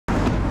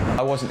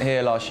I wasn't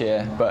here last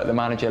year, but the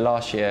manager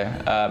last year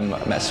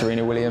met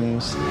Serena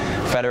Williams.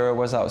 Federer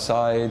was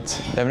outside.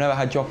 They've never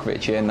had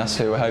Djokovic in. That's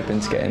who we're hoping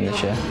to get in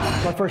this year.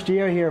 My first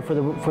year here for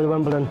the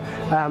Wimbledon.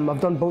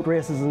 I've done boat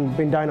races and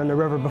been down on the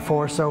river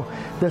before, so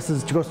this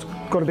is just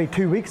going to be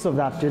 2 weeks of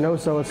that, you know.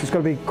 So it's just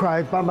going to be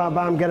crowd, bam, bam,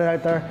 bam, get it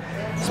out there,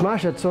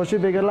 smash it. So it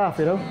should be a good laugh,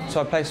 you know.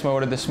 So I placed my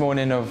order this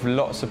morning of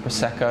lots of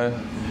prosecco.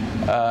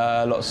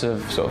 Lots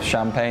of sort of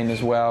champagne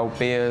as well,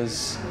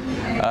 beers.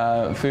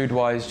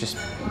 Food-wise, just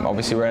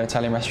obviously we're an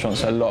Italian restaurant,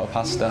 so a lot of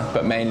pasta,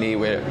 but mainly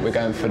we're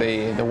going for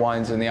the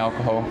wines and the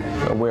alcohol.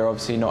 We're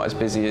obviously not as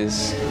busy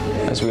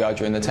as we are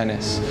during the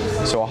tennis,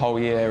 so our whole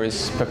year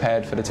is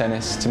prepared for the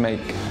tennis to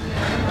make,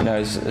 you know,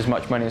 as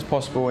much money as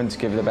possible and to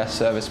give the best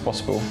service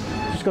possible.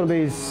 It's going to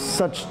be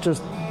such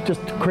just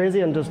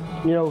crazy and just,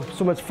 you know,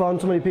 so much fun,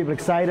 so many people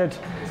excited.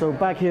 So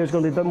back here is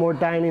going to be a bit more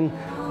dining.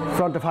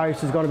 Front of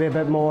house is going to be a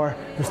bit more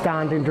the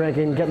standing,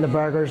 drinking, getting the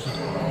burgers,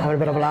 having a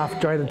bit of a laugh,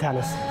 enjoying the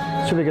tennis.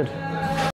 Should be good.